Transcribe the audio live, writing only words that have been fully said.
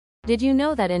Did you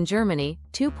know that in Germany,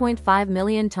 2.5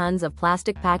 million tons of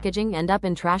plastic packaging end up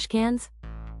in trash cans?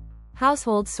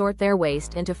 Households sort their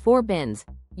waste into 4 bins: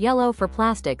 yellow for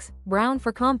plastics, brown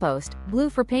for compost, blue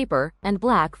for paper, and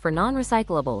black for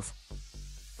non-recyclables.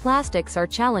 Plastics are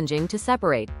challenging to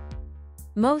separate.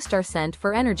 Most are sent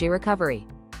for energy recovery.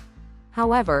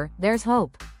 However, there's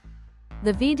hope.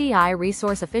 The VDI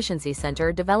Resource Efficiency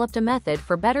Center developed a method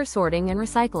for better sorting and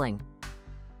recycling.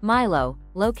 MEILO,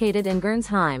 located in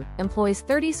Gernsheim, employs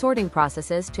 30 sorting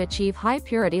processes to achieve high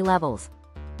purity levels.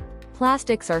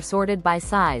 Plastics are sorted by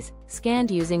size,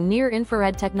 scanned using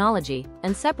near-infrared technology,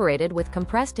 and separated with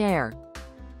compressed air.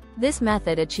 This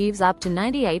method achieves up to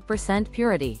 98%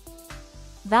 purity.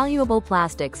 Valuable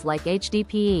plastics like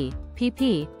HDPE,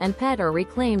 PP, and PET are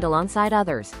reclaimed alongside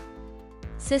others.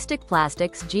 Systec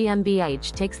Plastics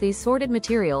GmbH takes these sorted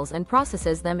materials and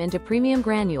processes them into premium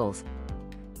granules.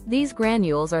 These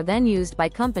granules are then used by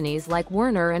companies like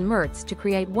Werner and Mertz to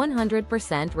create 100%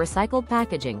 recycled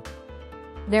packaging.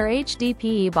 Their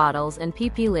HDPE bottles and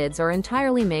PP lids are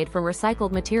entirely made from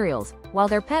recycled materials, while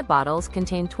their PET bottles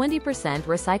contain 20%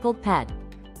 recycled PET.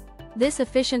 This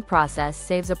efficient process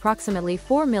saves approximately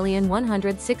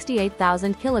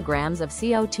 4,168,000 kilograms of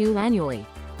CO2 annually.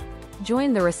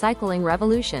 Join the recycling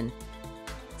revolution.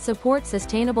 Support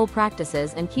sustainable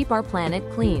practices and keep our planet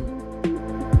clean.